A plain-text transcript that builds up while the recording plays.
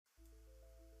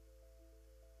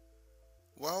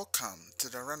Welcome to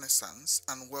the Renaissance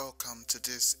and welcome to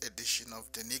this edition of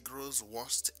the Negro's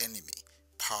Worst Enemy,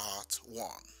 Part 1.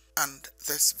 And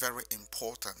this very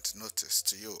important notice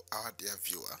to you, our dear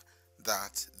viewer,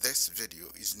 that this video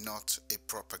is not a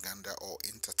propaganda or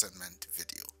entertainment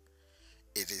video.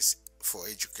 It is for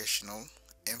educational,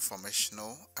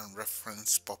 informational, and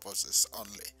reference purposes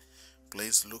only.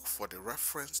 Please look for the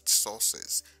referenced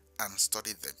sources and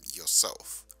study them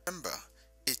yourself. Remember,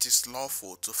 it is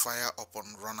lawful to fire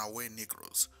upon runaway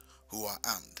Negroes who are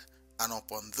armed and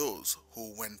upon those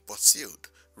who, when pursued,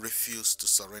 refuse to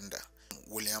surrender.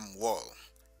 William Wall,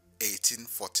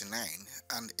 1849,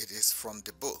 and it is from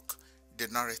the book The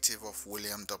Narrative of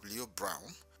William W.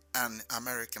 Brown, an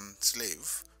American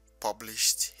Slave,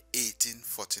 published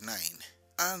 1849,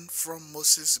 and from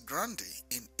Moses Grandy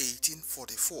in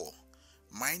 1844.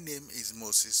 My name is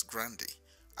Moses Grandy.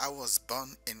 I was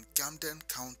born in Camden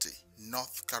County,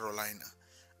 North Carolina.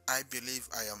 I believe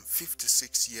I am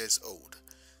 56 years old.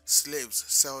 Slaves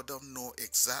seldom know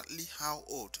exactly how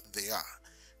old they are.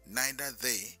 Neither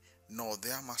they nor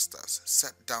their masters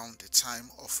set down the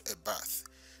time of a birth.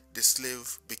 The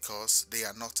slave because they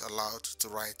are not allowed to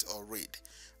write or read,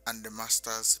 and the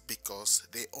masters because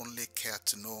they only care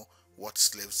to know what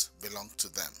slaves belong to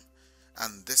them.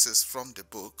 And this is from the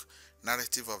book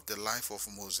Narrative of the Life of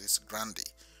Moses Grandy,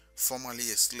 formerly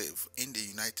a slave in the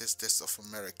United States of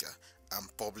America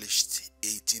and published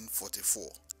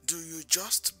 1844. Do you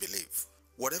just believe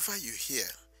whatever you hear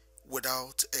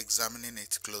without examining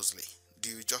it closely? Do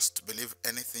you just believe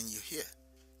anything you hear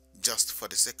just for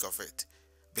the sake of it?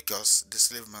 Because the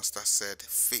slave master said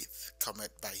faith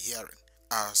cometh by hearing,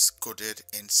 as quoted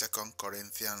in 2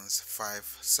 Corinthians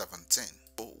 5:17.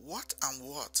 What and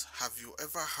what have you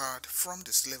ever heard from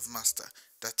the slave master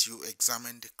that you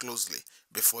examined closely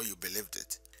before you believed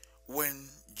it? When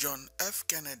John F.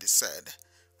 Kennedy said,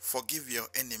 "Forgive your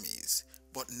enemies,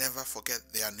 but never forget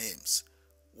their names,"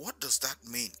 what does that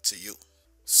mean to you?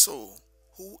 So,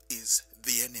 who is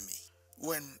the enemy?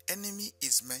 When enemy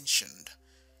is mentioned,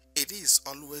 it is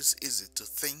always easy to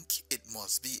think it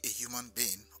must be a human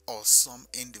being or some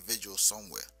individual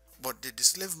somewhere. But did the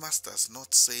slave masters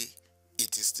not say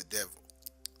it is the devil?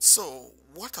 So,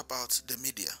 what about the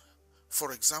media?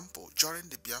 For example, during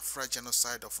the Biafra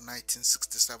genocide of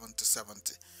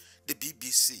 1967-70, the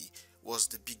BBC was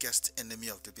the biggest enemy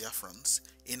of the Biafrans,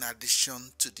 in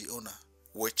addition to the owner,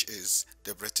 which is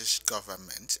the British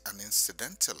government, and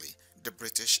incidentally, the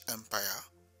British Empire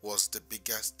was the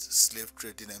biggest slave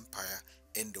trading empire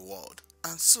in the world.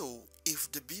 And so, if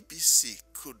the BBC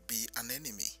could be an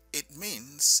enemy, it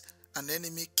means an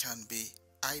enemy can be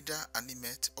either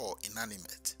animate or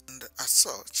inanimate. And as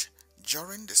such,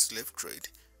 during the slave trade,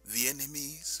 the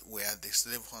enemies were the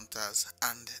slave hunters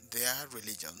and their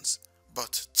religions.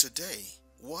 But today,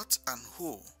 what and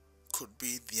who could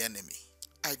be the enemy?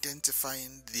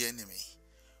 Identifying the enemy.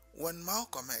 When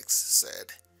Malcolm X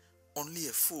said, "Only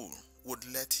a fool would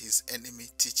let his enemy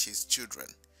teach his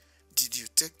children," did you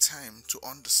take time to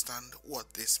understand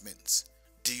what this means?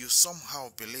 Do you somehow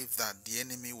believe that the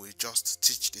enemy will just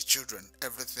teach the children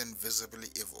everything visibly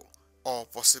evil, or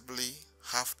possibly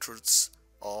half-truths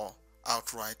or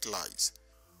outright lies,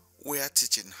 where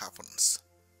teaching happens?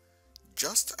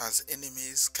 Just as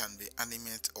enemies can be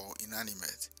animate or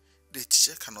inanimate, the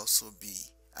teacher can also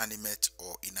be animate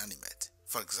or inanimate.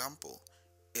 For example,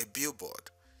 a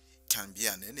billboard can be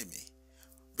an enemy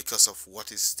because of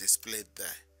what is displayed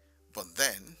there, but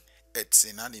then it's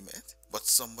inanimate, but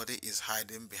somebody is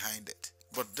hiding behind it.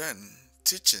 But then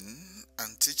teaching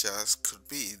and teachers could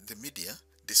be the media,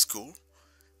 the school,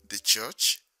 the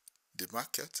church, the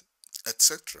market,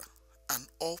 etc. and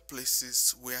all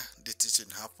places where the teaching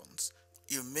happens.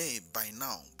 You may by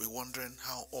now be wondering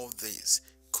how all these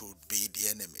could be the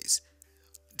enemies,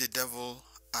 the devil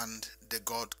and the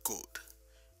God code.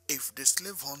 If the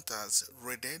slave hunters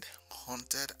raided,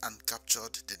 hunted and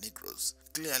captured the Negroes,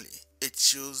 clearly it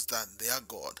shows that their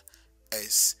God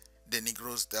is the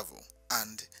Negroes' devil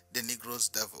and the Negroes'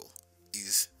 devil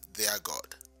is their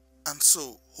God. And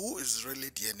so, who is really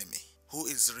the enemy? Who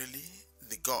is really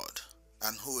the God?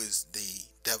 And who is the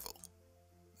devil?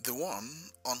 The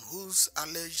one on whose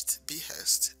alleged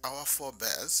behest our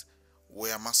forebears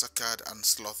were massacred and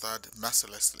slaughtered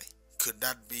mercilessly. Could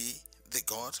that be the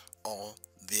God or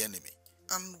the enemy?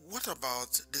 And what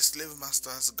about the slave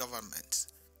master's government?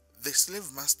 The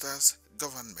slave master's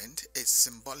government is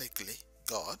symbolically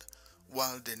God,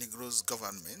 while the Negro's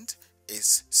government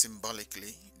is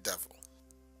symbolically devil.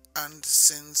 And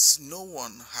since no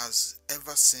one has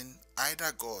ever seen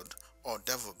either God or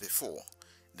devil before,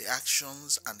 the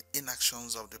actions and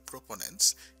inactions of the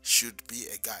proponents should be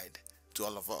a guide to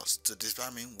all of us to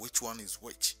determine which one is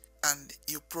which. And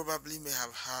you probably may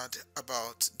have heard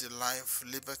about the life,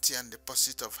 liberty, and the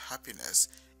pursuit of happiness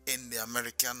in the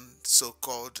American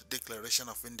so-called Declaration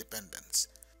of Independence.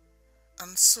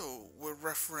 And so we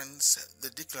reference the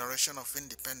Declaration of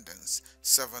Independence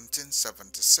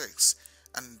 1776,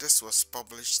 and this was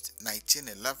published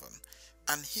 1911.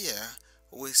 And here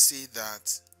we see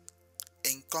that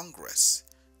in Congress,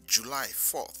 July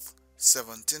 4th,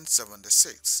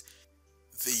 1776,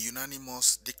 the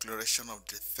unanimous declaration of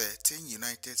the 13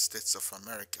 United States of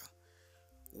America,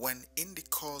 when in the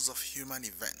course of human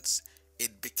events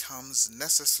it becomes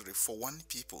necessary for one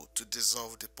people to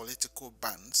dissolve the political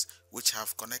bands which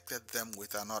have connected them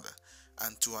with another,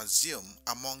 and to assume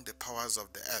among the powers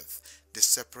of the earth the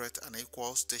separate and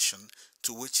equal station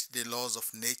to which the laws of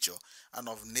nature and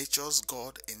of nature's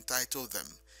God entitle them,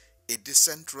 a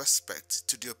decent respect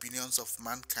to the opinions of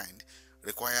mankind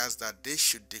requires that they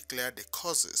should declare the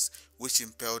causes which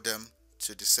impel them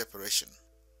to the separation.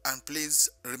 And please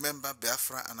remember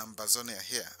Biafra and Ambazonia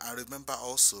here, and remember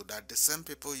also that the same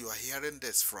people you are hearing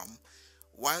this from,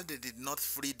 while they did not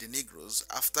free the Negroes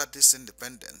after this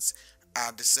independence,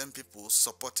 are the same people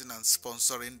supporting and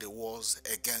sponsoring the wars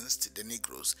against the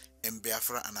Negroes in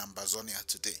Biafra and Ambazonia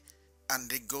today.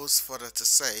 And it goes further to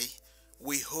say,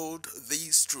 we hold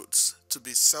these truths to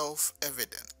be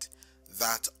self-evident,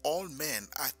 that all men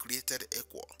are created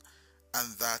equal,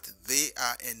 and that they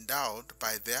are endowed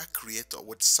by their Creator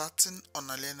with certain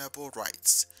unalienable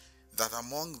rights, that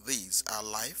among these are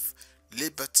life,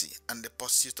 liberty, and the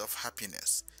pursuit of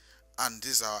happiness, and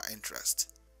these are our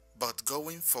interest. But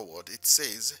going forward, it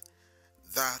says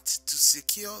that to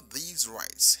secure these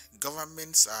rights,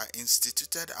 governments are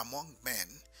instituted among men,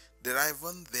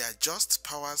 deriving their just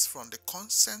powers from the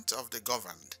consent of the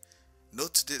governed.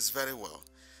 Note this very well,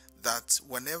 that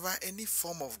whenever any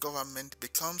form of government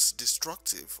becomes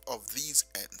destructive of these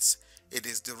ends, it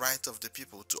is the right of the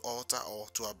people to alter or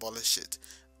to abolish it,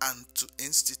 and to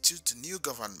institute new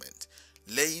government,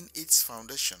 laying its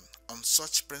foundation on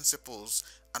such principles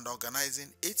and organizing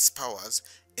its powers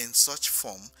in such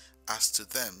form as to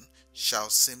them shall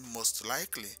seem most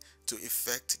likely to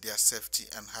effect their safety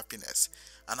and happiness.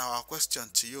 And our question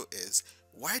to you is,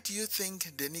 why do you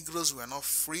think the Negroes were not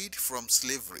freed from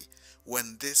slavery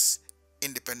when this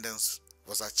independence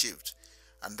was achieved?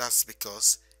 And that's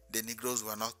because the Negroes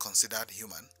were not considered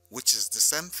human, which is the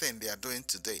same thing they are doing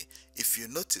today. If you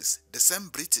notice, the same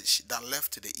British that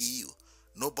left the EU,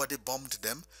 nobody bombed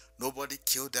them, nobody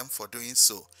killed them for doing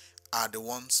so, are the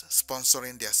ones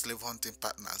sponsoring their slave hunting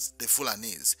partners, the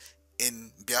Fulanese,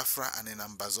 in Biafra and in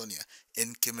Ambazonia,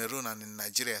 in Cameroon and in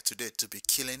Nigeria today, to be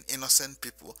killing innocent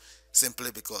people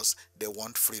simply because they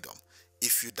want freedom.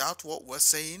 If you doubt what we're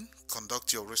saying,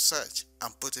 conduct your research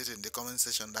and put it in the comment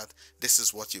section that this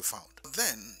is what you found.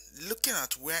 Then, looking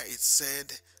at where it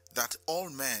said that all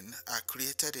men are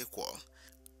created equal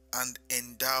and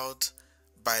endowed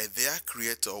by their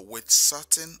Creator with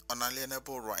certain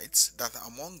unalienable rights, that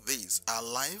among these are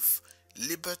life,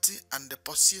 liberty, and the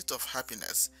pursuit of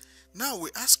happiness. Now we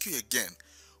ask you again,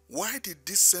 why did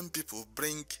these same people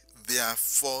bring their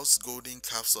false golden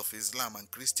calves of Islam and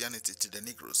Christianity to the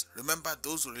Negroes? Remember,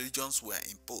 those religions were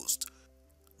imposed.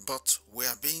 But we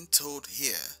are being told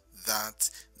here that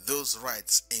those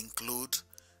rights include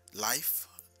life,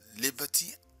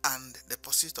 liberty, and the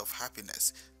pursuit of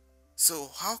happiness. So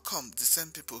how come the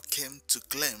same people came to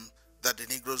claim that the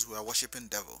Negroes were worshipping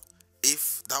devil,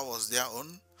 if that was their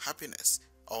own happiness,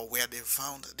 or where they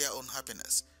found their own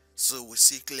happiness? So we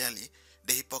see clearly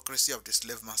the hypocrisy of the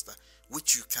slave master,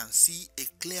 which you can see a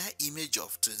clear image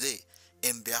of today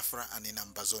in Biafra and in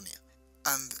Ambazonia.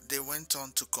 And they went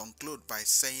on to conclude by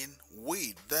saying,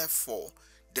 we, therefore,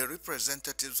 the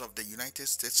representatives of the United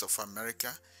States of America,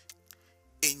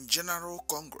 in General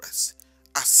Congress,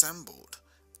 assembled,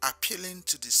 appealing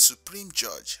to the Supreme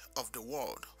Judge of the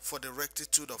world for the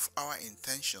rectitude of our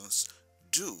intentions,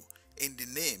 do, in the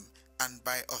name and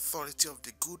by authority of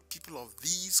the good people of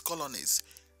these colonies.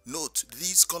 Note,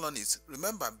 these colonies.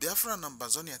 Remember, Biafra and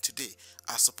Ambazonia today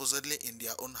are supposedly in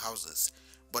their own houses,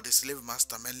 but the slave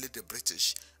master, mainly the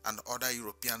British and other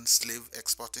European slave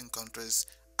exporting countries,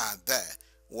 are there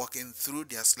working through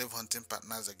their slave hunting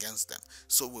partners against them.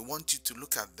 So we want you to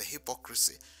look at the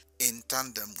hypocrisy in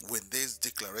tandem with these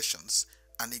declarations.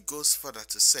 And it goes further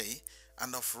to say,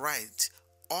 and of right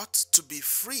ought to be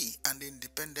free and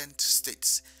independent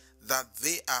states, that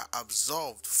they are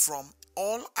absolved from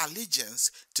all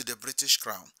allegiance to the British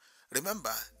crown.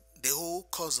 Remember, the whole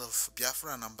cause of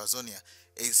Biafra and Ambazonia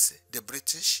is the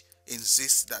British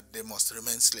insist that they must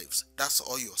remain slaves. That's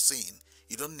all you're saying.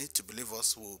 You don't need to believe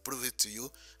us, we'll prove it to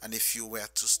you. And if you were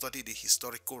to study the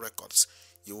historical records,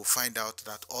 you will find out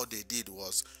that all they did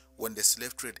was, when the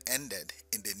slave trade ended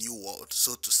in the New World,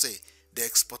 so to say, they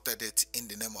exported it in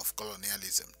the name of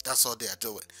colonialism. That's all they are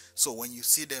doing. So when you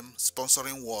see them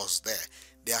sponsoring wars there,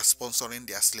 they are sponsoring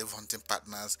their slave hunting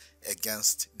partners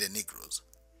against the Negroes.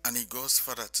 And it goes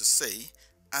further to say,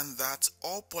 and that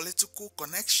all political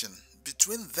connection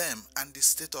between them and the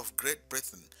state of Great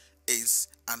Britain is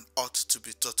and ought to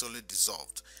be totally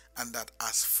dissolved, and that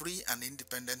as free and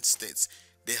independent states,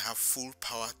 they have full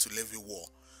power to levy war,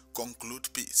 conclude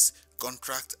peace,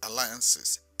 contract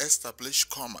alliances, establish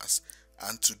commerce,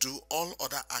 and to do all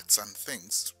other acts and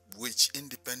things which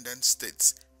independent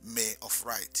states may of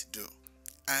right do.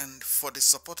 And for the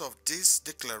support of this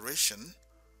declaration,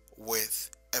 with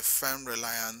a firm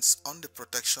reliance on the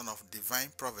protection of divine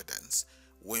providence,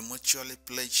 we mutually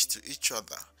pledge to each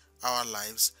other our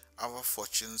lives, our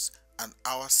fortunes, and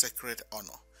our sacred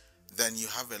honor. Then you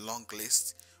have a long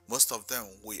list. Most of them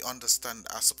we understand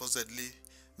are supposedly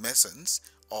Masons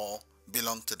or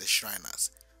belong to the Shriners.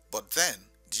 But then,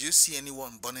 do you see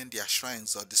anyone burning their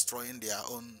shrines or destroying their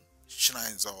own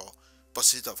shrines or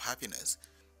pursuit of happiness?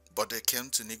 But they came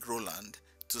to Negro land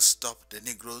to stop the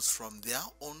Negroes from their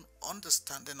own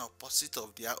understanding or pursuit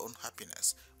of their own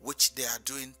happiness, which they are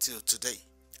doing till today.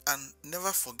 And never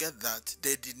forget that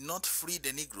they did not free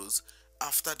the Negroes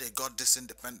after they got this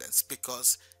independence,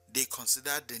 because they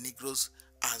considered the Negroes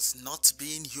as not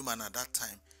being human at that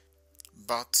time.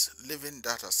 But leaving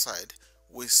that aside,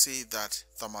 we see that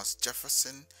Thomas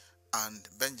Jefferson and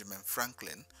Benjamin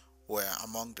Franklin were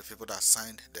among the people that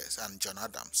signed this, and John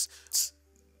Adams.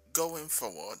 Going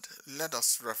forward, let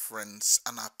us reference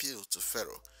an appeal to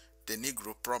Pharaoh, the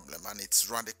Negro problem and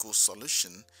its radical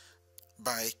solution,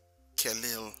 by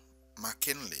Khalil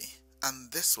McKinley,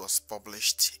 and this was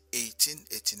published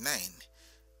 1889.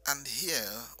 And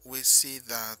here we see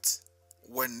that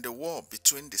when the war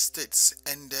between the states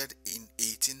ended in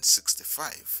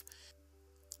 1865,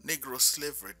 Negro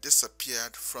slavery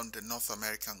disappeared from the North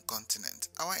American continent.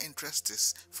 Our interest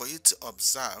is for you to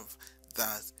observe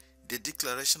that the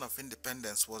Declaration of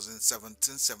Independence was in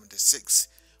 1776.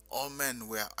 All men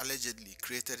were allegedly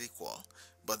created equal,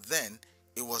 but then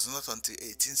it was not until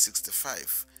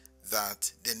 1865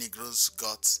 that the Negroes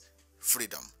got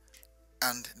freedom.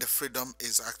 And the freedom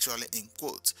is actually in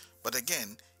quotes. But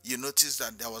again, you notice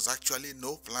that there was actually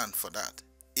no plan for that,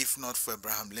 if not for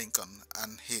Abraham Lincoln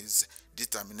and his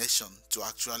determination to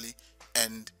actually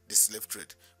end the slave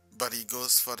trade. But he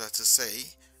goes further to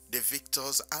say, the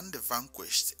victors and the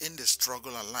vanquished in the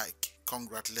struggle alike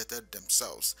congratulated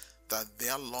themselves that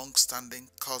their long-standing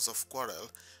cause of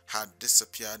quarrel had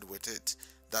disappeared with it,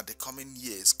 that the coming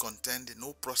years contained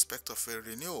no prospect of a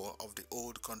renewal of the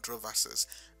old controversies,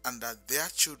 and that their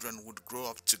children would grow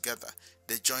up together,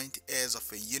 the joint heirs of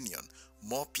a union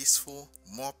more peaceful,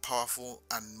 more powerful,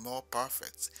 and more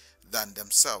perfect than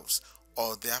themselves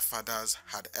or their fathers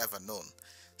had ever known.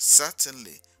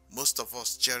 Certainly, most of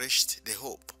us cherished the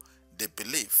hope, the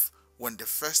belief, when the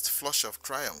first flush of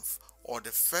triumph or the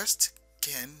first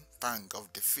keen pang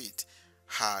of defeat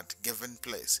had given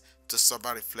place to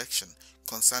sober reflection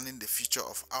concerning the future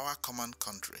of our common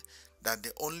country, that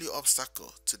the only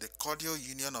obstacle to the cordial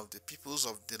union of the peoples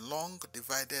of the long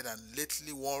divided and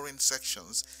lately warring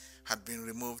sections had been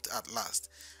removed at last,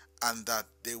 and that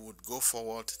they would go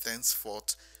forward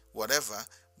thenceforth whatever.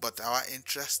 But our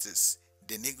interest is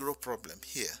the Negro problem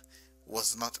here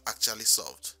was not actually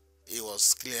solved. It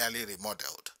was clearly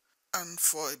remodeled. And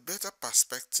for a better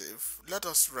perspective, let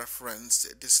us reference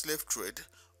The Slave Trade,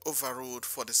 Overruled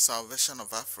for the Salvation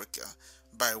of Africa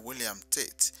by William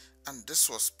Tait, and this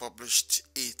was published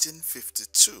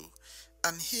 1852.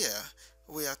 And here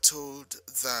we are told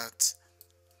that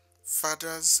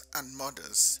fathers and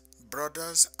mothers,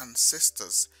 brothers and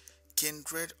sisters,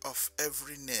 kindred of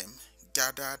every name,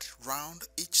 gathered round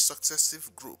each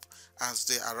successive group as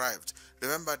they arrived.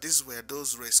 Remember, these were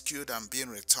those rescued and being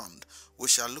returned. We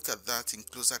shall look at that in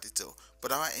closer detail,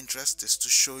 but our interest is to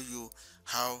show you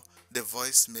how the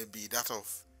voice may be that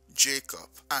of Jacob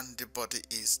and the body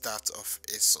is that of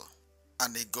Esau.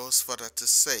 And it goes further to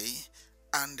say,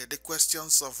 and the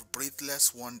questions of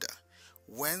breathless wonder,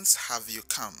 whence have you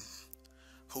come?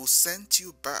 Who sent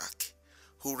you back?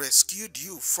 Who rescued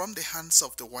you from the hands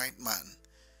of the white man?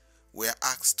 Were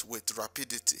asked with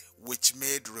rapidity, which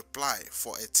made reply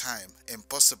for a time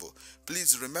impossible.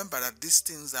 Please remember that these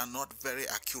things are not very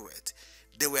accurate.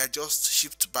 They were just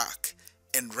shipped back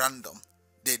in random.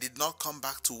 They did not come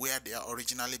back to where they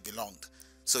originally belonged.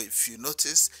 So if you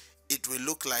notice, it will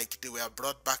look like they were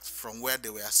brought back from where they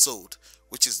were sold,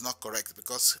 which is not correct,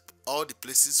 because all the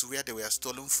places where they were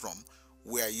stolen from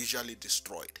were usually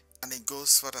destroyed. And it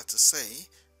goes further to say,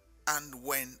 and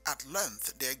when at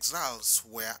length the exiles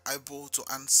were able to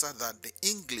answer that the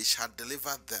English had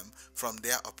delivered them from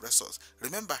their oppressors.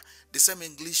 Remember, the same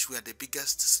English were the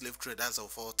biggest slave traders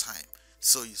of all time.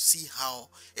 So you see how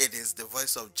it is the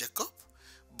voice of Jacob,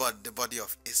 but the body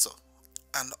of Esau.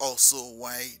 And also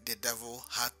why the devil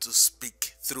had to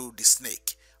speak through the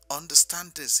snake.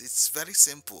 Understand this, it's very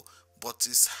simple, but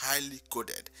it's highly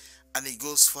coded. And it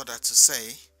goes further to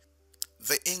say,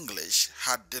 the English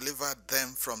had delivered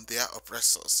them from their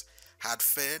oppressors, had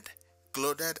fed,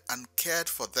 clothed, and cared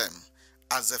for them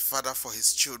as a father for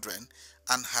his children,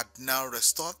 and had now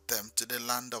restored them to the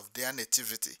land of their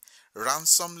nativity.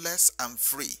 Ransomless and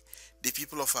free, the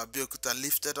people of Abeokuta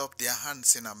lifted up their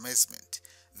hands in amazement.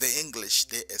 The English,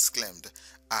 they exclaimed,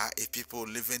 are a people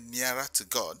living nearer to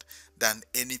God than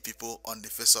any people on the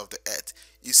face of the earth.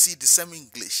 You see, the same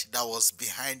English that was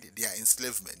behind their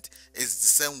enslavement is the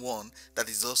same one that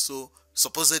is also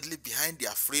supposedly behind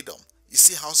their freedom. You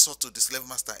see how subtle the slave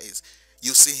master is.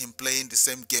 You see him playing the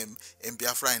same game in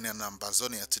Biafra and in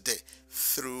Ambazonia today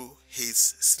through his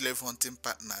slave hunting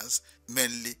partners,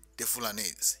 mainly the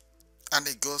Fulanese. And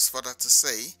it goes further to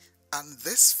say, and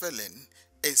this feeling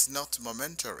is not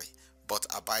momentary, but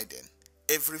abiding.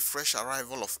 Every fresh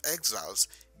arrival of exiles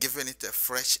giving it a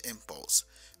fresh impulse.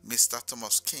 Mr.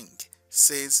 Thomas King,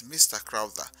 says Mr.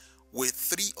 Crowther, with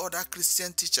 3 other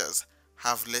Christian teachers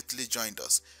have lately joined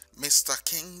us. Mr.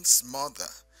 King's mother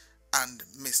and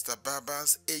Mr.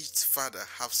 Barber's aged father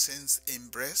have since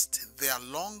embraced their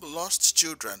long-lost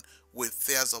children with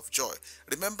tears of joy.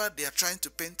 Remember, they are trying to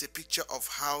paint a picture of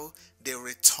how they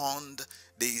returned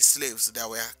the slaves that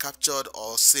were captured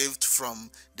or saved from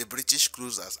the British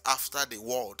cruisers after the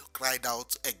world cried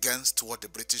out against what the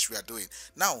British were doing.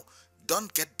 Now,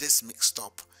 don't get this mixed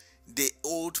up. The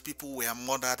old people were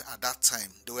murdered at that time.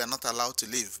 They were not allowed to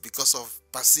live because of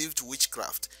perceived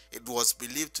witchcraft. It was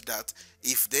believed that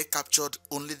if they captured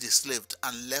only the slaves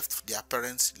and left their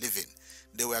parents living,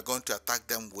 they were going to attack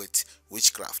them with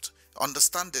witchcraft.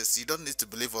 Understand this. You don't need to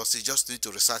believe us. You just need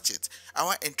to research it.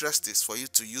 Our interest is for you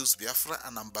to use Biafra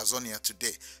and Ambazonia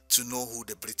today to know who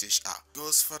the British are.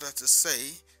 Goes further to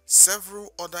say,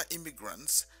 several other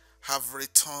immigrants have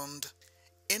returned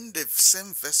in the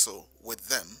same vessel with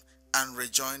them and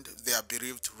rejoined their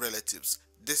bereaved relatives.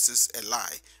 This is a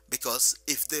lie, because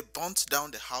if they burnt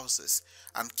down the houses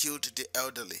and killed the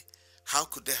elderly, how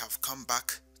could they have come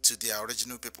back to their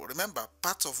original people? Remember,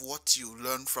 part of what you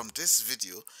learn from this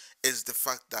video is the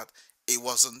fact that it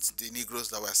wasn't the Negroes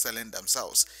that were selling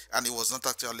themselves, and it was not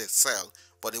actually a sale,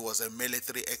 but it was a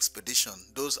military expedition.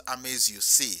 Those armies you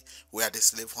see were the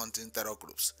slave hunting terror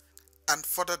groups. And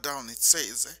further down it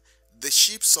says, the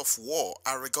ships of war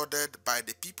are regarded by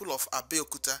the people of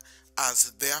Abeokuta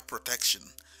as their protection.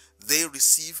 They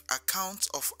receive accounts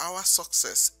of our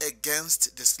success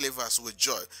against the slavers with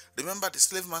joy. Remember, the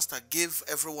slave master gave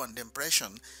everyone the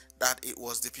impression that it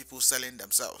was the people selling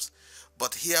themselves.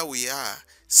 But here we are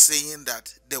saying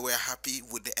that they were happy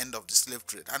with the end of the slave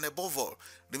trade. And above all,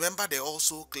 remember, they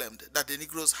also claimed that the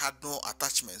Negroes had no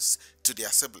attachments to their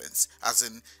siblings, as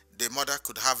in the mother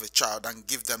could have a child and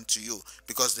give them to you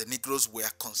because the Negroes were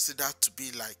considered to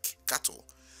be like cattle.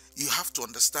 You have to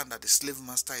understand that the slave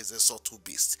master is a subtle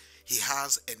beast. He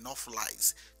has enough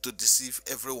lies to deceive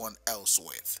everyone else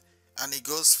with. And he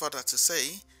goes further to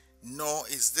say, nor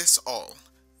is this all.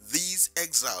 These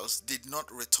exiles did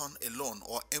not return alone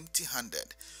or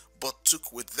empty-handed, but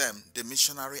took with them the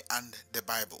missionary and the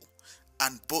Bible.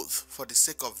 And both, for the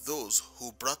sake of those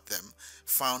who brought them,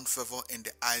 found favor in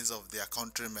the eyes of their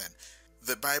countrymen.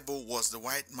 The Bible was the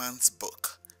white man's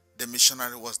book. The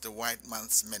missionary was the white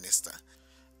man's minister.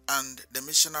 And the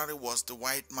missionary was the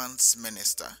white man's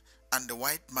minister. And the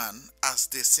white man, as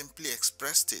they simply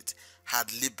expressed it,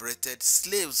 had liberated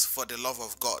slaves for the love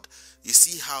of God. You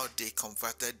see how they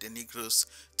converted the Negroes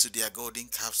to their golden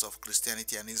calves of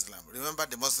Christianity and Islam. Remember,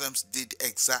 the Muslims did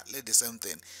exactly the same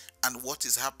thing. And what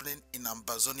is happening in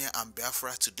Ambazonia and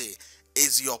Biafra today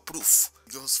is your proof.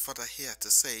 It goes further here to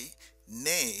say,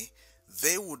 nay,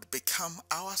 they would become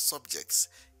our subjects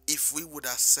if we would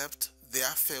accept their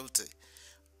fealty.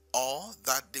 Or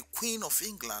that the Queen of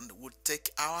England would take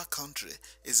our country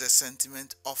is a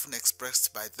sentiment often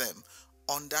expressed by them.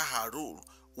 Under her rule,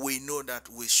 we know that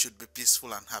we should be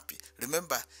peaceful and happy.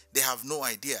 Remember, they have no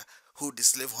idea who the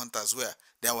slave hunters were.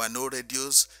 There were no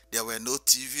radios, there were no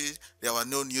TV, there were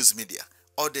no news media.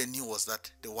 All they knew was that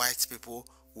the white people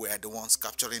were the ones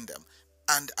capturing them.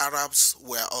 And Arabs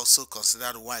were also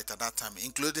considered white at that time,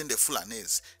 including the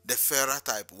Fulanis. The fairer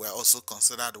type were also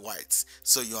considered whites.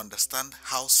 So you understand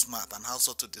how smart and how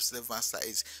subtle the slave master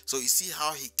is. So you see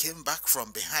how he came back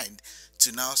from behind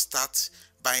to now start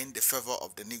buying the favor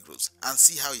of the Negroes, and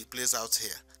see how he plays out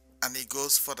here. And he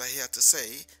goes further here to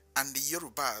say, and the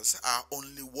Yorubas are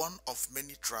only one of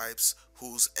many tribes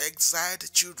whose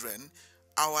exiled children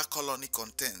our colony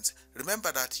contains.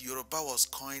 Remember that Yoruba was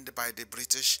coined by the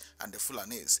British and the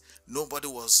Fulanis. Nobody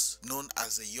was known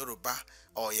as a Yoruba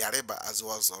or Yareba as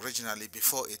was originally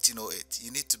before 1808.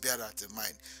 You need to bear that in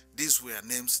mind. These were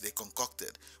names they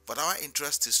concocted. But our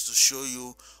interest is to show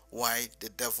you why the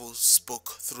devil spoke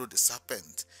through the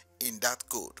serpent in that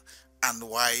code, and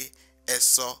why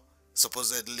Esau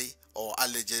supposedly or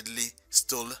allegedly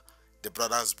stole the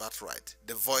brother's birthright.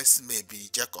 The voice may be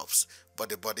Jacob's, but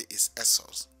the body is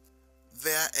Esau's.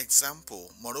 Their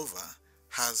example, moreover,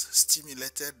 has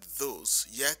stimulated those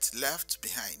yet left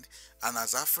behind, and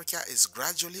as Africa is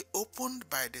gradually opened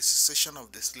by the cessation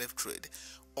of the slave trade,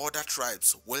 other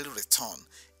tribes will return,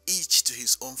 each to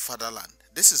his own fatherland.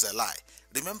 This is a lie.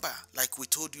 Remember, like we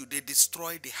told you, they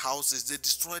destroyed the houses, they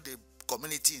destroyed the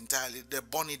community entirely, they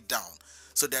burned it down.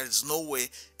 So there is no way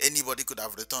anybody could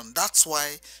have returned. That's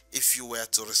why if you were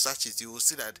to research it, you will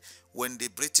see that when the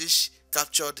British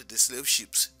captured the slave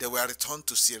ships, they were returned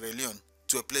to Sierra Leone,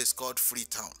 to a place called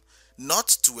Freetown. Not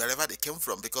to wherever they came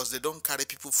from, because they don't carry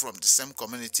people from the same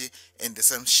community in the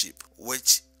same ship,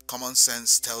 which common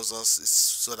sense tells us is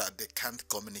so that they can't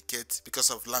communicate because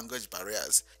of language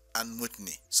barriers and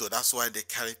mutiny. So that's why they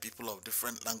carry people of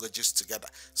different languages together.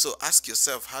 So ask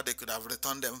yourself how they could have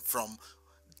returned them from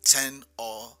 10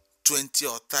 or 20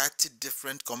 or 30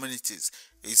 different communities.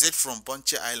 Is it from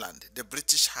Bunche Island? The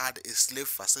British had a slave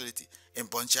facility in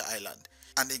Bunche Island.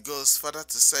 And it goes further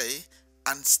to say,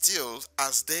 and still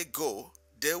as they go,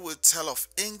 they will tell of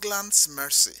England's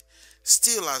mercy.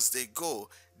 Still as they go,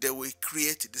 they will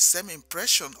create the same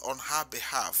impression on her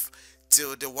behalf,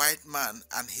 till the white man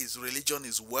and his religion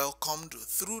is welcomed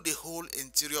through the whole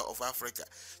interior of Africa.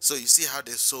 So you see how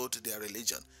they sold their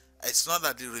religion. It's not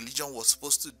that the religion was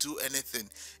supposed to do anything.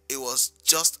 It was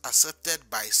just accepted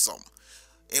by some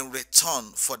in return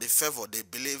for the favor they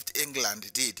believed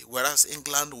England did. Whereas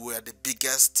England were the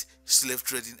biggest slave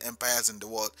trading empires in the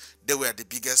world. They were the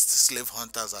biggest slave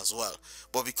hunters as well.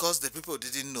 But because the people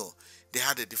didn't know, they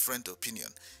had a different opinion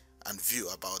and view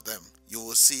about them. You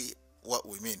will see what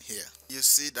we mean here. You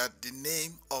see that the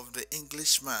name of the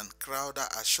Englishman Crowder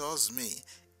assures me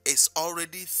is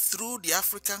already through the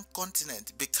African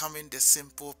continent becoming the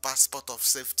simple passport of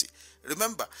safety.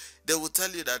 Remember, they will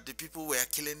tell you that the people were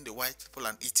killing the white people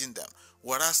and eating them,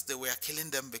 whereas they were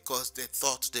killing them because they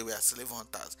thought they were slave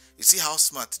hunters. You see how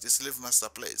smart the slave master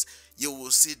plays. You will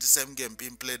see the same game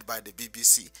being played by the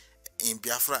BBC in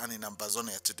Biafra and in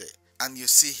Ambazonia today. And you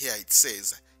see here it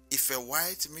says, if a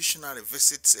white missionary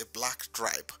visits a black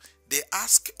tribe, they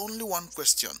ask only one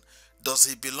question: does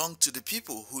he belong to the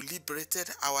people who liberated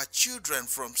our children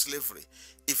from slavery?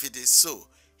 If it is so,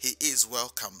 he is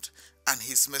welcomed, and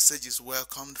his message is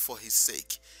welcomed for his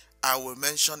sake. I will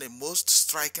mention a most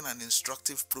striking and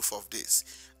instructive proof of this.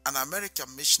 An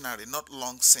American missionary not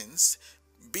long since,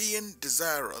 being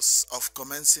desirous of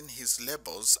commencing his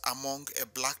labors among a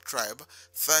black tribe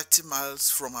 30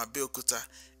 miles from Abeokuta,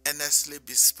 earnestly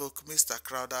bespoke Mr.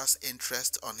 Crowder's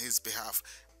interest on his behalf.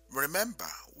 Remember,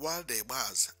 while the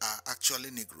Igbas are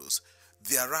actually Negroes,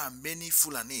 there are many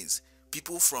Fulanis,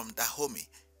 people from Dahomey,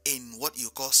 in what you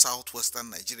call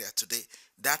southwestern Nigeria today.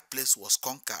 That place was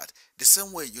conquered the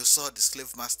same way you saw the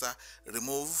slave master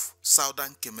remove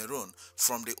southern Cameroon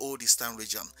from the old eastern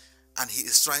region, and he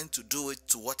is trying to do it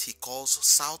to what he calls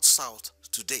south-south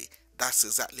today. That's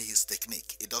exactly his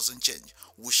technique. It doesn't change.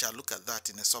 We shall look at that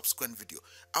in a subsequent video.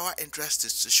 Our interest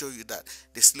is to show you that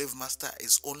the slave master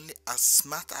is only as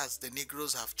smart as the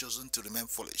Negroes have chosen to remain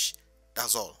foolish.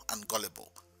 That's all, and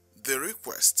gullible. The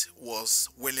request was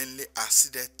willingly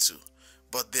acceded to,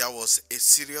 but there was a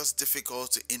serious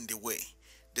difficulty in the way.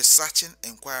 The searching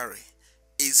inquiry,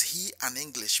 "Is he an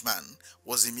Englishman?"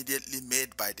 was immediately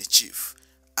made by the chief.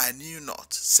 I knew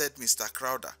not, said Mr.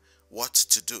 Crowder, what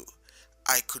to do.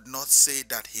 I could not say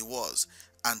that he was,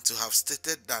 and to have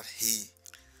stated that he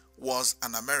was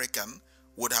an American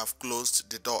would have closed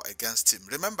the door against him.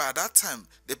 Remember, at that time,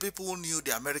 the people knew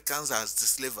the Americans as the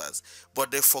slavers, but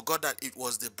they forgot that it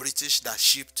was the British that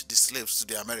shipped the slaves to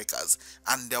the Americas,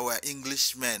 and there were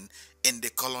Englishmen in the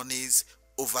colonies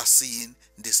overseeing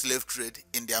the slave trade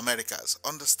in the Americas.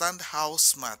 Understand how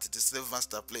smart the slave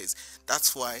master plays.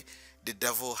 That's why the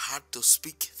devil had to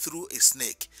speak through a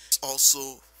snake. It's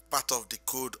also part of the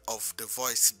code of the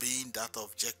voice being that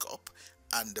of Jacob,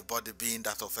 and the body being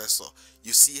that of Esau.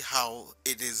 You see how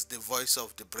it is the voice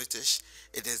of the British,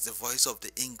 it is the voice of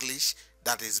the English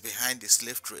that is behind the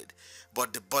slave trade,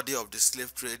 but the body of the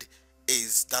slave trade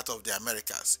is that of the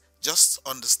Americas. Just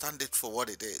understand it for what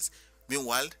it is.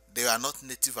 Meanwhile, they are not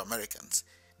Native Americans.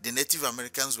 The Native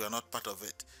Americans were not part of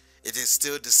it. It is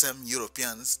still the same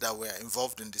Europeans that were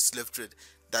involved in the slave trade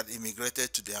that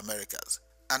immigrated to the Americas.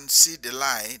 And see the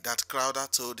lie that Crowder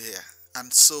told here.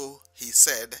 And so he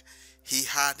said he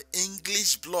had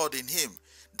English blood in him.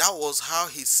 That was how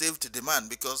he saved the man,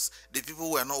 because the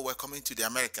people were not welcoming to the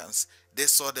Americans. They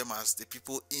saw them as the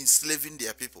people enslaving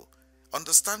their people.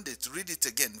 Understand it, read it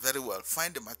again very well,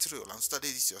 find the material and study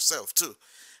it yourself too.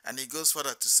 And he goes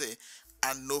further to say,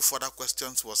 and no further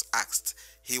questions was asked.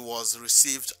 He was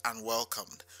received and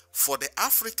welcomed. For the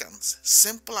Africans,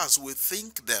 simple as we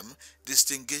think them,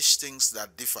 distinguish things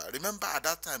that differ. Remember, at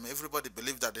that time, everybody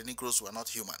believed that the Negroes were not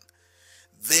human.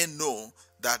 They know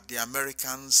that the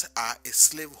Americans are a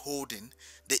slave-holding,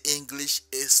 the English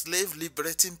a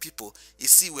slave-liberating people. You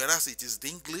see, whereas it is the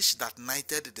English that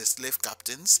knighted the slave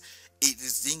captains, it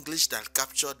is the English that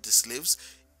captured the slaves.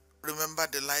 Remember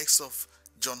the likes of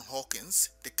John Hawkins,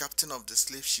 the captain of the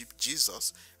slave ship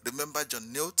Jesus. Remember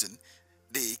John Newton,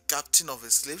 the captain of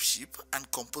a slave ship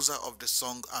and composer of the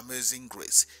song Amazing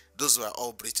Grace. Those were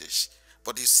all British.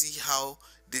 But you see how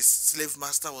the slave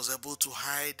master was able to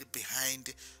hide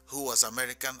behind who was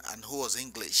American and who was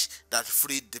English, that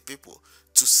freed the people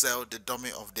to sell the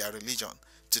dummy of their religion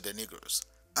to the Negroes.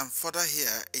 And further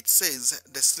here, it says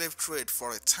the slave trade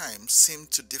for a time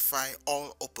seemed to defy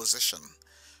all opposition.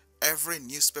 Every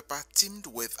newspaper teemed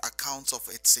with accounts of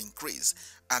its increase,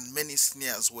 and many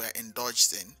sneers were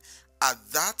indulged in at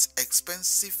that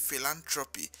expensive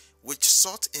philanthropy which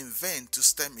sought in vain to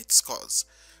stem its cause.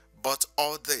 But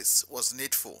all this was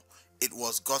needful. It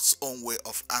was God's own way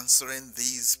of answering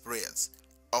these prayers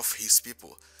of his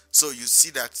people. So you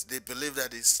see that they believe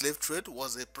that the slave trade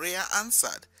was a prayer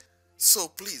answered. So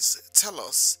please tell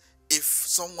us, if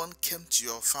someone came to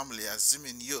your family,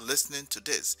 assuming you're listening to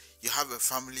this, you have a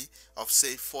family of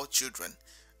say 4 children,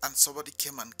 and somebody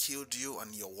came and killed you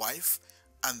and your wife,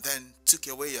 and then took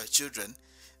away your children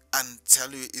and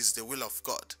tell you it's the will of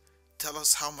God. Tell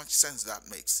us how much sense that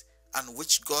makes. And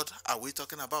which God are we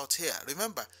talking about here?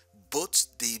 Remember, both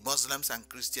the Muslims and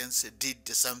Christians did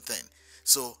the same thing.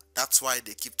 So that's why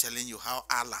they keep telling you how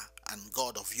Allah and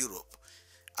God of Europe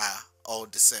are all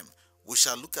the same. We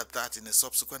shall look at that in a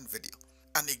subsequent video.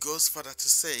 And it goes further to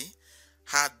say,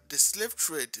 had the slave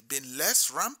trade been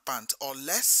less rampant or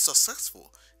less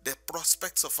successful, the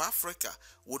prospects of Africa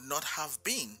would not have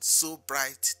been so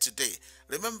bright today.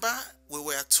 Remember, we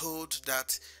were told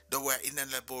that there were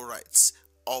inalienable rights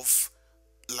of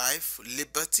life,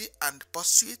 liberty, and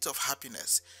pursuit of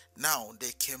happiness. Now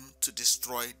they came to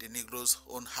destroy the Negro's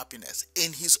own happiness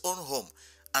in his own home,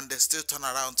 and they still turn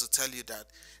around to tell you that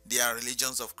their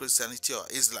religions of Christianity or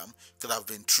Islam could have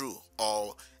been true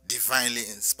or divinely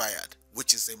inspired,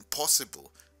 which is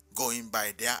impossible going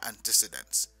by their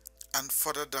antecedents. And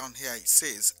further down here it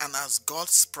says, and as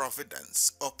God's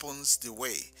providence opens the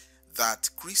way, that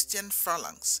Christian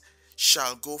phalanx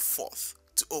shall go forth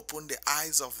to open the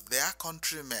eyes of their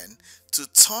countrymen, to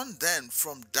turn them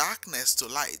from darkness to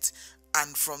light,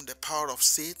 and from the power of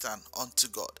Satan unto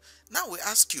God. Now we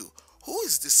ask you, who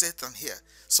is the Satan here?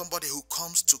 Somebody who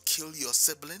comes to kill your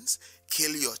siblings,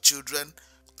 kill your children,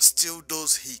 steal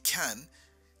those he can,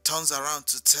 turns around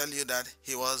to tell you that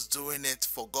he was doing it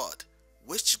for God.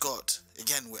 Which God?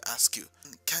 Again, we ask you.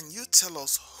 Can you tell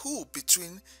us who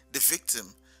between the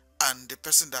victim and the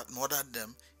person that murdered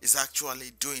them is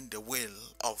actually doing the will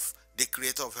of the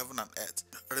creator of heaven and earth?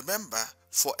 Remember,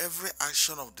 for every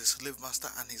action of the slave master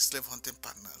and his slave hunting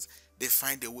partners, they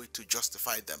find a way to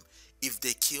justify them. If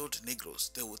they killed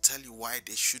Negroes, they will tell you why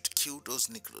they should kill those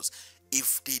Negroes.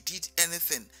 If they did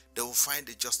anything, they will find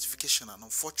a justification, and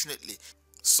unfortunately,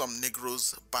 some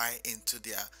Negroes buy into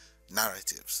their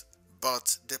narratives.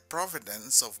 But the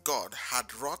providence of God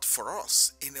had wrought for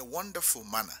us in a wonderful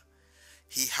manner.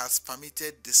 He has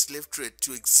permitted the slave trade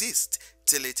to exist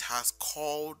till it has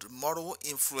called moral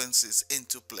influences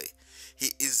into play.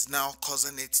 He is now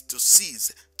causing it to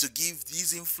cease, to give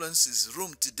these influences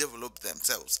room to develop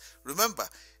themselves. Remember,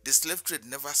 the slave trade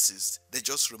never ceased, they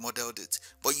just remodeled it.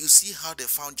 But you see how they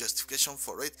found justification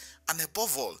for it, and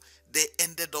above all, they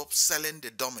ended up selling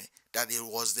the dummy, that it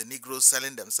was the Negroes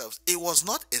selling themselves. It was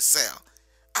not a sale.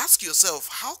 Ask yourself,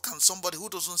 how can somebody who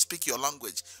doesn't speak your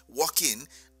language walk in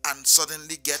and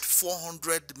suddenly get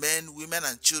 400 men, women,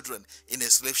 and children in a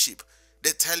slave ship? They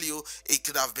tell you it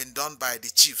could have been done by the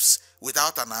chiefs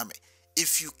without an army.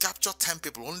 If you capture 10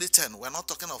 people, only 10, we're not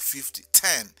talking of 50,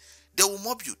 10, They will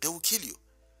mob you, they will kill you.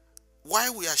 Why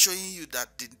we are showing you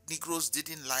that the Negroes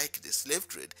didn't like the slave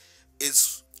trade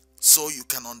is so you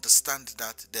can understand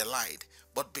that they lied.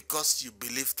 But because you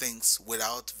believe things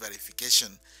without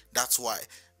verification, that's why.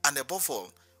 And above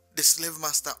all, the slave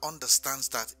master understands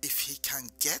that if he can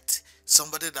get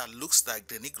somebody that looks like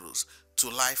the Negroes to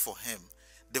lie for him,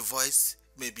 the voice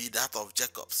may be that of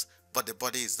Jacob's, but the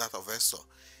body is that of Esau.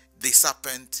 The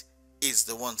serpent is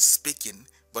the one speaking,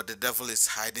 but the devil is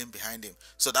hiding behind him.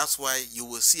 So that's why you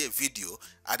will see a video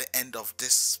at the end of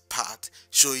this part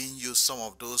showing you some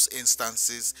of those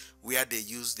instances where they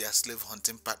use their slave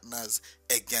hunting partners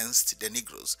against the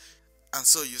Negroes. And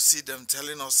so you see them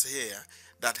telling us here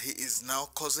that he is now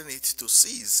causing it to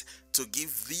cease, to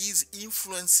give these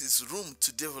influences room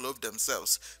to develop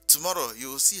themselves. Tomorrow you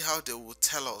will see how they will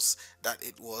tell us that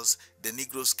it was the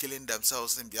Negroes killing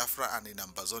themselves in Biafra and in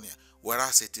Ambazonia,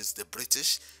 whereas it is the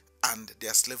British and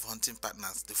their slave hunting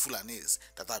partners, the Fulanis,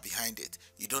 that are behind it.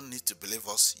 You don't need to believe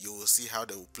us, you will see how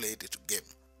they will play the game.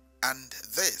 And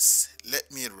this,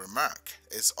 let me remark,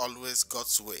 is always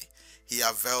God's way. He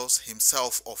avails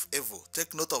himself of evil.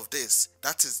 Take note of this.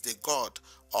 That is the God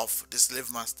of the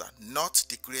slave master, not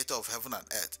the creator of heaven and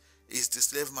earth. It's the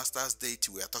slave master's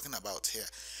deity we are talking about here.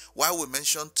 While we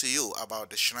mentioned to you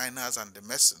about the Shriners and the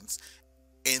Masons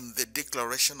in the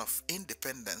Declaration of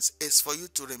Independence, is for you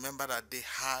to remember that they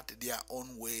had their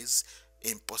own ways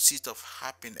in pursuit of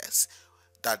happiness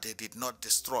that they did not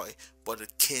destroy, but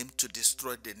it came to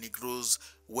destroy the Negro's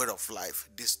way of life,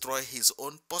 destroy his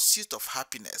own pursuit of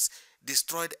happiness,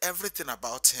 destroyed everything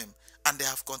about him, and they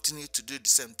have continued to do the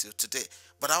same till today.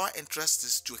 But our interest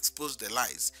is to expose the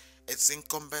lies. It's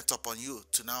incumbent upon you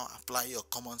to now apply your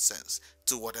common sense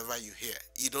to whatever you hear.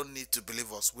 You don't need to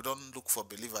believe us. We don't look for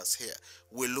believers here.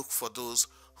 We look for those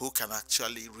who can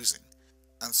actually reason.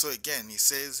 And so again, he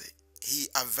says, he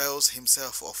avails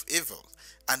himself of evil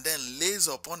and then lays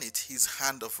upon it his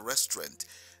hand of restraint.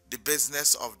 The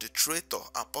business of the traitor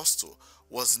apostle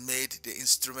was made the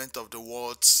instrument of the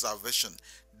world's salvation.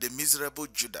 The miserable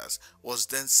Judas was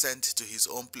then sent to his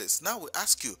own place. Now we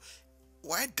ask you,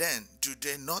 why then do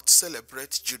they not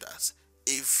celebrate Judas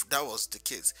if that was the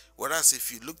case? Whereas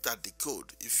if you looked at the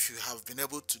code, if you have been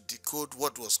able to decode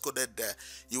what was coded there,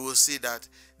 you will see that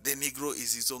the Negro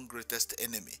is his own greatest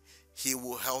enemy. He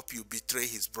will help you betray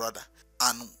his brother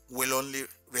and will only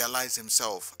realize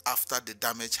himself after the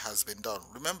damage has been done.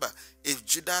 Remember, if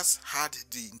Judas had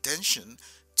the intention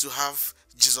to have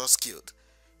Jesus killed,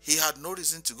 he had no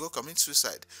reason to go commit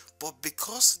suicide. But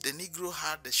because the Negro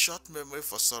had a short memory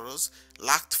for sorrows,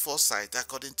 lacked foresight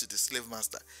according to the slave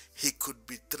master, he could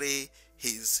betray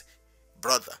his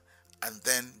brother and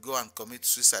then go and commit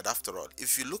suicide after all.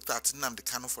 If you looked at Nnamdi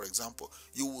Kanu, for example,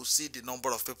 you will see the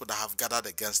number of people that have gathered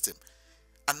against him.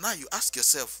 And now you ask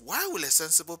yourself, why will a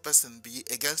sensible person be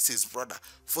against his brother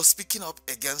for speaking up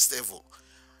against evil?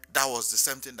 That was the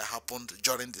same thing that happened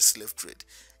during the slave trade.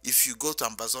 If you go to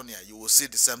Ambazonia, you will see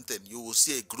the same thing. You will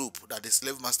see a group that the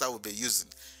slave master will be using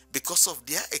because of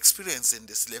their experience in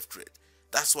the slave trade.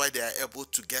 That's why they are able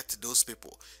to get those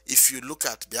people. If you look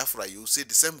at Biafra, you will see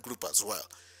the same group as well.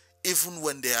 Even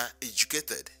when they are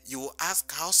educated, you will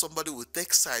ask how somebody will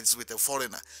take sides with a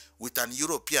foreigner, with an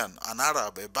European, an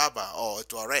Arab, a Berber, or a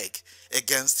Tuareg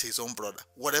against his own brother,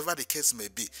 whatever the case may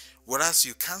be. Whereas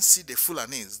you can't see the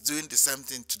Fulanis doing the same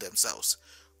thing to themselves.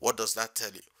 What does that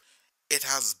tell you? It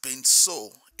has been so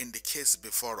in the case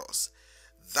before us.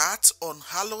 That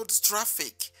unhallowed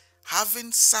traffic,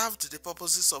 having served the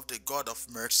purposes of the God of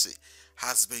mercy,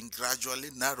 has been gradually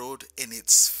narrowed in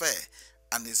its sphere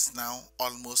and is now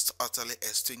almost utterly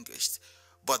extinguished.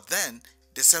 But then,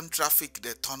 the same traffic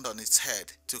they turned on its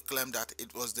head to claim that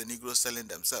it was the Negroes selling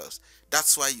themselves.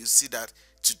 That's why you see that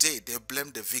today they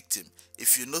blame the victim.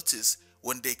 If you notice,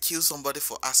 when they kill somebody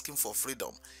for asking for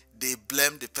freedom, they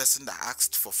blame the person that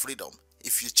asked for freedom.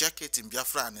 If you check it in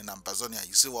Biafra and in Ambazonia,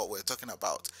 you see what we're talking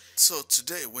about. So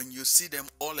today, when you see them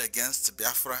all against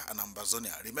Biafra and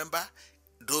Ambazonia, remember,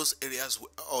 those areas were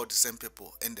all the same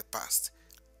people in the past.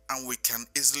 And we can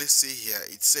easily see here,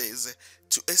 it says,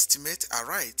 to estimate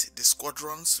aright the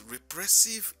squadron's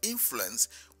repressive influence,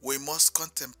 we must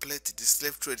contemplate the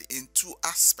slave trade in two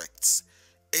aspects: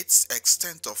 its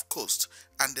extent of coast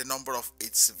and the number of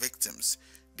its victims.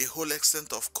 The whole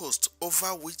extent of coast, over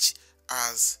which,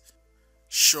 as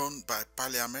shown by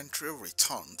parliamentary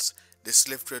returns, the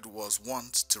slave trade was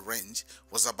wont to range,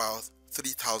 was about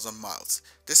 3,000 miles.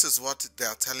 This is what they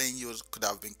are telling you could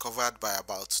have been covered by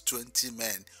about 20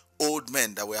 men, old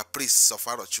men that were priests of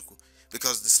Arochukwu,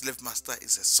 because the slave master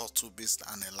is a subtle beast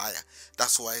and a liar.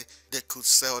 That's why they could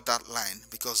sell that line,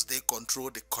 because they control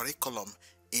the curriculum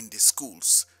in the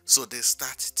schools. So they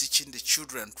start teaching the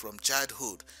children from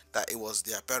childhood that it was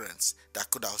their parents that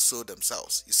could have sold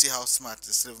themselves. You see how smart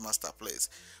the slave master plays.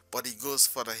 But he goes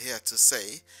further here to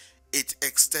say it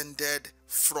extended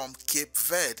from Cape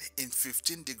Verde in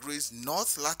 15 degrees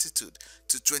north latitude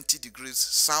to 20 degrees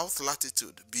south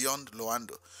latitude beyond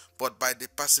Loando. But by the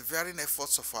persevering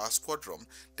efforts of our squadron,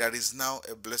 there is now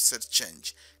a blessed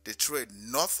change. The trade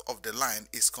north of the line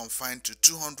is confined to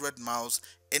 200 miles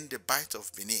in the Bight of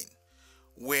Benin,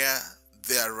 where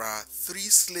there are 3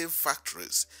 slave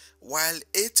factories, while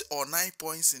 8 or 9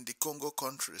 points in the Congo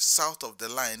country south of the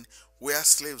line where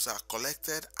slaves are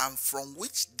collected and from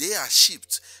which they are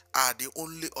shipped are the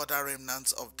only other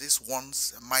remnants of this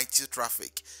once mighty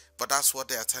traffic. But that's what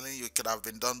they are telling you. It could have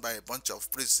been done by a bunch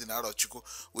of priests in Arochukwu,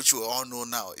 which we all know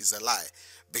now is a lie,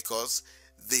 because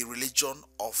the religion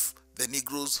of the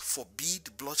Negroes forbid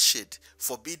bloodshed,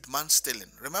 forbid man-stealing.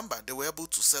 Remember, they were able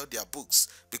to sell their books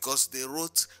because they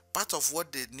wrote part of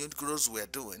what the Negroes were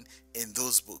doing in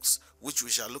those books, which we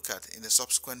shall look at in a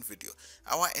subsequent video.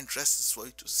 Our interest is for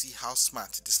you to see how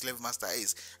smart the slave master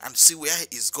is and see where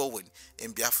he is going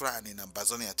in Biafra and in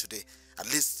Ambazonia today. At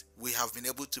least we have been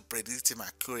able to predict him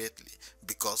accurately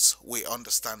because we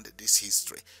understand this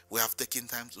history. We have taken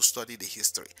time to study the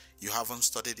history. You haven't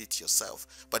studied it yourself,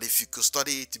 but if you could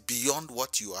study it beyond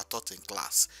what you are taught in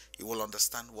class, you will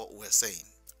understand what we're saying.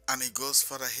 And it goes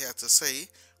further here to say,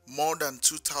 more than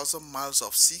 2,000 miles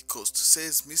of sea coast,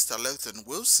 says Mr. Lethon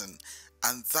Wilson,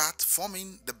 and that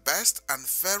forming the best and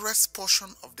fairest portion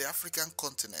of the African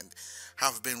continent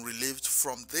have been relieved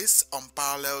from this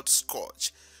unparalleled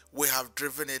scourge. We have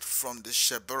driven it from the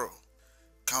Shebero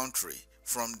country,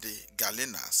 from the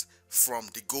Galenas, from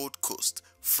the Gold Coast,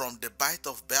 from the Bight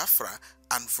of Biafra,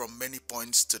 and from many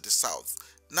points to the south.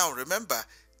 Now remember,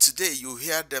 today you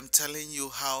hear them telling you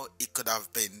how it could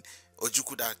have been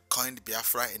Ojukwu that coined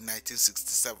Biafra in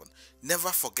 1967. Never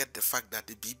forget the fact that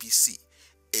the BBC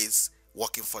is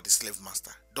working for the slave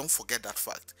master. Don't forget that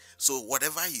fact. So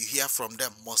whatever you hear from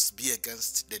them must be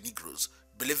against the Negroes.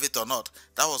 Believe it or not,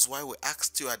 that was why we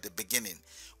asked you at the beginning.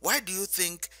 Why do you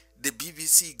think the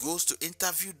BBC goes to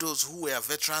interview those who were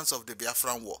veterans of the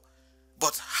Biafran War?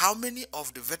 But how many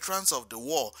of the veterans of the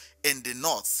war in the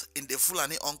north, in the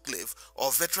Fulani enclave,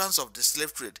 or veterans of the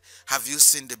slave trade have you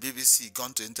seen the BBC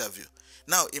gone to interview?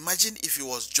 Now imagine if it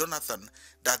was Jonathan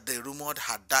that they rumored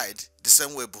had died the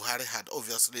same way Buhari had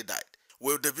obviously died.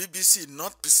 Will the BBC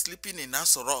not be sleeping in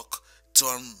Aso Rock to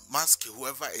unmask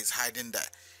whoever is hiding there?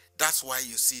 That's why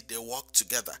you see they work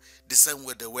together the same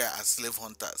way they were as slave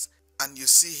hunters. And you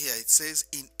see here it says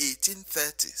in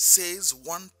 1830, says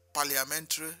one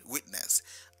parliamentary witness,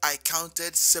 I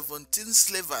counted 17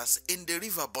 slavers in the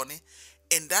river Bonny.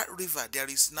 In that river there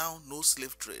is now no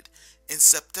slave trade. In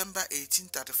September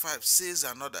 1835, says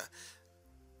another,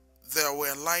 there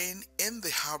were lying in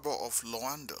the harbor of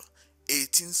Loando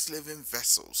 18 slaving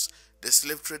vessels. The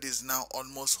slave trade is now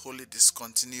almost wholly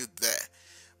discontinued there.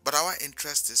 But our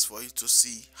interest is for you to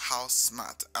see how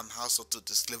smart and how subtle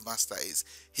the slave master is.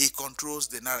 He controls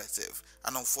the narrative,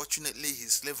 and unfortunately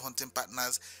his slave hunting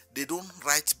partners, they don't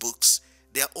write books.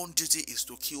 Their own duty is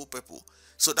to kill people.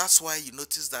 So that's why you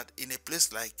notice that in a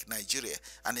place like Nigeria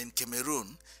and in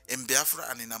Cameroon, in Biafra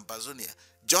and in Ambazonia,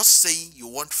 just saying you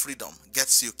want freedom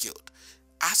gets you killed.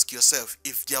 Ask yourself,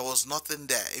 if there was nothing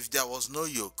there, if there was no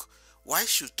yoke, why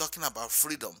should talking about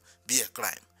freedom be a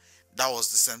crime? That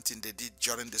was the same thing they did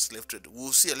during the slave trade.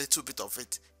 We'll see a little bit of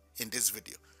it in this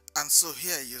video. And so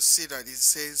here you see that it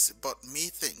says, but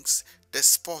methinks the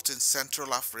spot in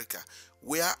Central Africa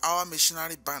where our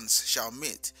missionary bands shall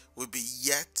meet will be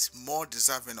yet more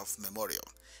deserving of memorial.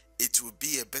 It will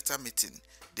be a better meeting,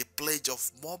 the pledge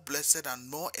of more blessed and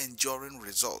more enduring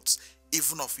results,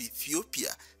 even of Ethiopia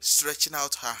stretching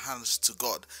out her hands to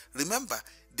God. Remember,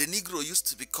 the Negro used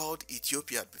to be called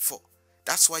Ethiopia before.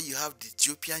 That's why you have the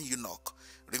Ethiopian eunuch.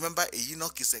 Remember, a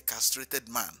eunuch is a castrated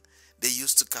man. They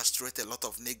used to castrate a lot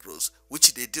of Negroes,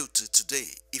 which they do to today.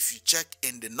 If you check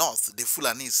in the north, the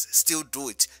Fulanis still do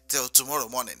it till tomorrow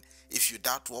morning. If you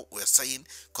doubt what we're saying,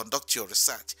 conduct your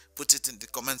research. Put it in the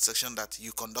comment section that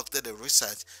you conducted a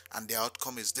research and the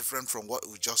outcome is different from what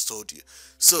we just told you.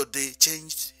 So they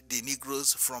changed the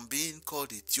Negroes from being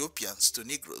called Ethiopians to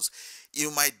Negroes. You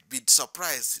might be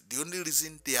surprised. The only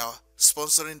reason they are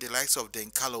sponsoring the likes of the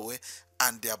Nkalowe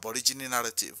and the Aborigine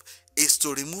narrative is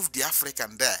to remove the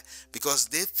African there, because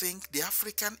they think the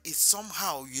African is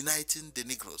somehow uniting the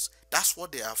Negroes. That's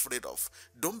what they are afraid of.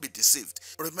 Don't be deceived.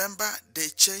 Remember, they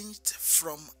changed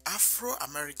from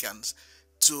Afro-Americans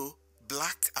to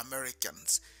Black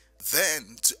Americans,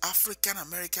 then to African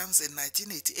Americans in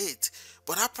 1988.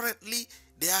 But apparently,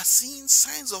 They are seeing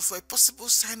signs of a possible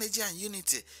synergy and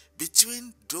unity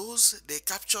between those they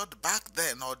captured back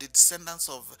then, or the descendants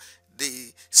of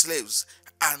the slaves,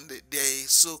 and the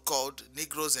so-called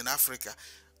Negroes in Africa.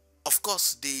 Of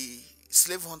course, the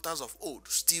slave hunters of old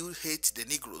still hate the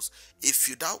Negroes. If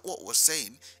you doubt what we're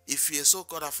saying, if you're a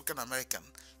so-called African American,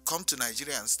 come to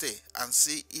Nigeria and stay and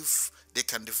see if they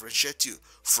can differentiate you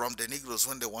from the Negroes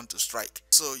when they want to strike.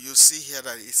 So you see here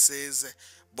that it says,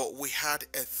 but we had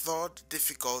a third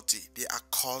difficulty, the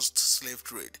accursed slave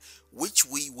trade, which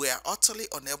we were utterly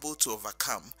unable to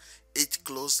overcome. It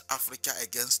closed Africa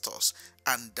against us,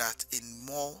 and that in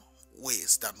more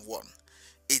ways than one.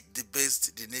 It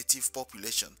debased the native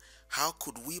population. How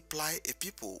could we ply a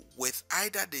people with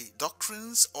either the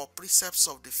doctrines or precepts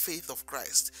of the faith of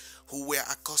Christ, who were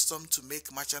accustomed to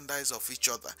make merchandise of each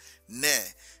other, nay,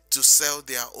 to sell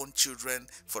their own children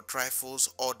for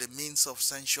trifles or the means of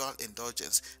sensual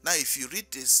indulgence? Now, if you read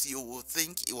this, you will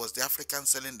think it was the Africans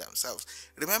selling themselves.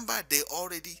 Remember, they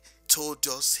already told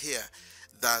us here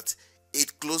that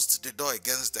it closed the door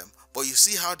against them. But you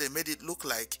see how they made it look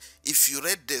like, if you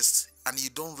read this and you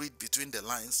don't read between the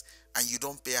lines and you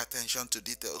don't pay attention to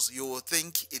details, you will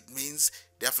think it means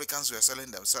the Africans were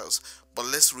selling themselves. But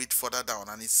let's read further down,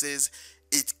 and it says,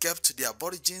 it kept the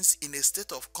aborigines in a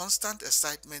state of constant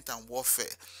excitement and warfare.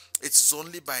 It is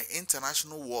only by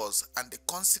international wars and the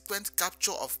consequent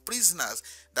capture of prisoners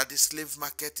that the slave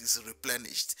market is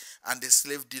replenished, and the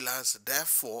slave dealers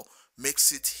therefore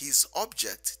makes it his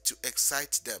object to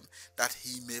excite them, that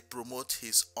he may promote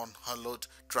his unhallowed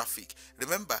traffic.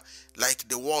 Remember, like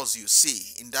the wars you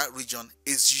see in that region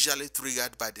is usually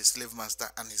triggered by the slave master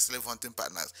and his slave hunting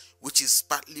partners, which is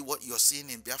partly what you're seeing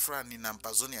in Biafra and in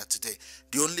Amazonia today.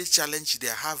 The only challenge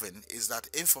they're having is that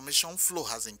information flow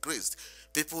has increased.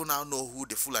 People now know who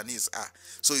the Fulanis are,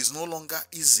 so it's no longer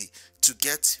easy to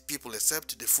get people,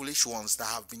 except the foolish ones that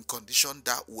have been conditioned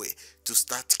that way, to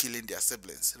start killing their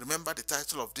siblings. Remember, the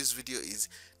title of this video is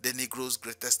The Negro's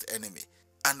Greatest Enemy,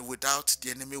 and without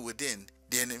the enemy within,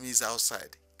 the enemies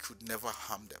outside could never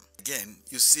harm them. Again,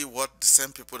 you see what the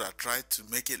same people that tried to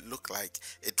make it look like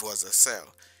it was a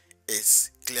sell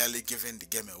is clearly giving the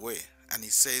game away. And he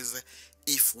says,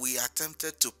 if we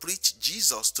attempted to preach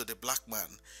Jesus to the black man,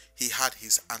 he had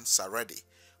his answer ready.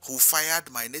 Who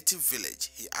fired my native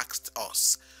village, he asked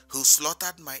us. Who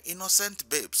slaughtered my innocent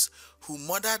babes, who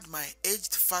murdered my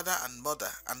aged father and mother,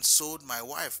 and sold my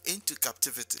wife into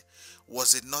captivity.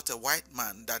 Was it not a white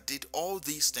man that did all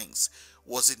these things?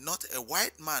 Was it not a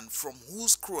white man from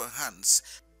whose cruel hands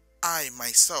I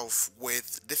myself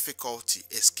with difficulty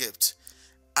escaped?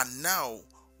 And now,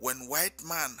 when white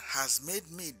man has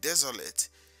made me desolate,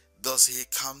 does he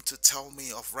come to tell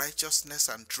me of righteousness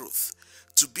and truth,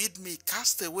 to bid me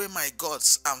cast away my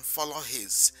gods and follow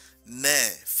his?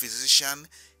 Nay, physician,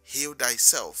 heal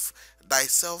thyself.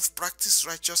 Thyself practice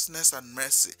righteousness and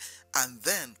mercy, and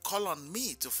then call on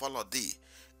me to follow thee.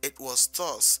 It was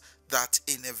thus that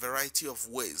in a variety of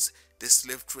ways the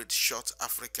slave trade shot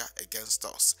Africa against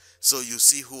us. So you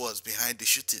see who was behind the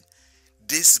shooting.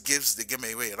 This gives the game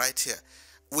away right here,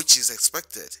 which is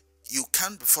expected. You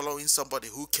can't be following somebody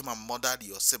who came and murdered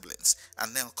your siblings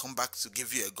and then come back to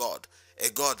give you a God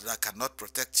that cannot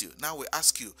protect you. Now we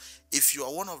ask you, if you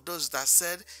are one of those that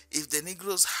said if the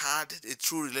Negroes had a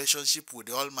true relationship with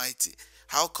the Almighty,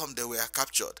 how come they were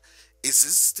captured? Is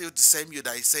it still the same you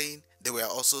that is saying they were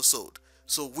also sold?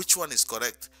 So which one is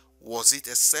correct? Was it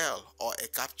a sale or a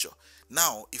capture?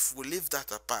 Now, if we leave that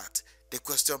apart, the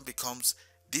question becomes,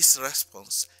 this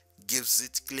response gives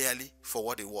it clearly for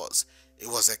what it was. It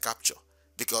was a capture,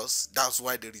 because that's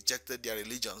why they rejected their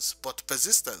religions. But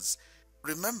persistence.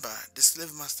 Remember, the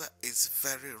slave master is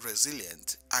very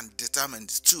resilient and determined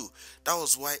too. That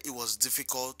was why it was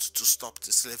difficult to stop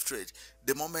the slave trade.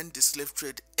 The moment the slave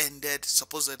trade ended,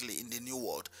 supposedly in the New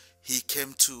World, he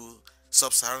came to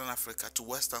Sub-Saharan Africa, to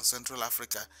West and Central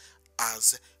Africa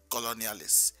as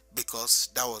colonialists, because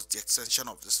that was the extension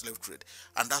of the slave trade.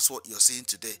 And that's what you're seeing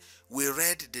today. We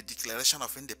read the Declaration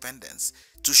of Independence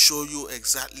to show you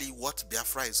exactly what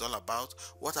Biafra is all about,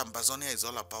 what Amazonia is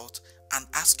all about, and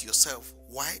ask yourself,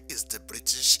 why is the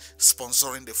British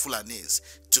sponsoring the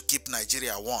Fulanis to keep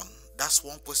Nigeria one? That's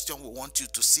one question we want you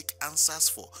to seek answers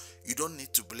for. You don't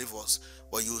need to believe us,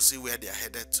 but you will see where they are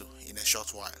headed to in a short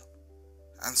while.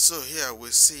 And so here we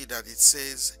see that it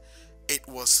says, it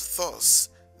was thus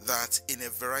that in a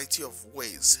variety of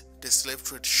ways the slave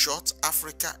trade shot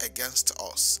Africa against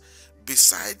us.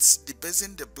 Besides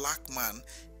debasing the black man,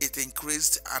 it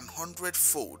increased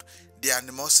 100-fold the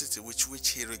animosity with which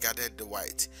he regarded the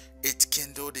white. It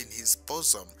kindled in his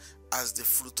bosom as the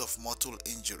fruit of mortal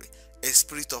injury. a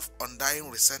spirit of undying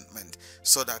resentment,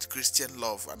 so that Christian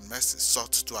love and mercy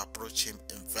sought to approach him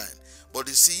in vain. But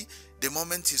you see, the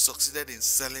moment he succeeded in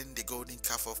selling the golden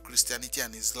calf of Christianity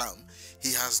and Islam,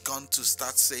 he has gone to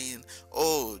start saying,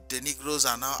 oh, the Negroes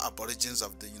are now aborigines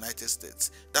of the United States.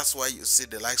 That's why you see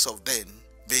the likes of them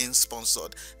being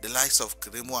sponsored, the likes of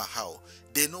Keremu Ahau.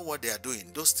 They know what they are doing.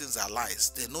 Those things are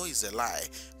lies. They know it's a lie,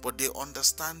 but they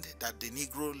understand that the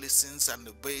Negro listens and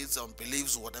obeys and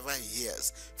believes whatever he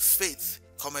hears. Faith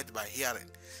cometh by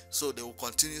hearing. So they will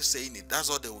continue saying it. That's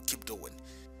what they will keep doing.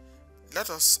 Let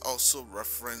us also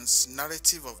reference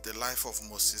narrative of the life of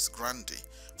Moses Grandy,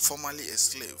 formerly a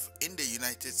slave in the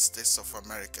United States of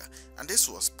America, and this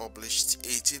was published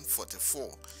 1844.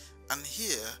 And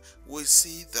here we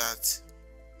see that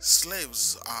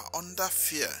slaves are under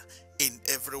fear in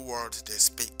every word they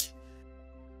speak.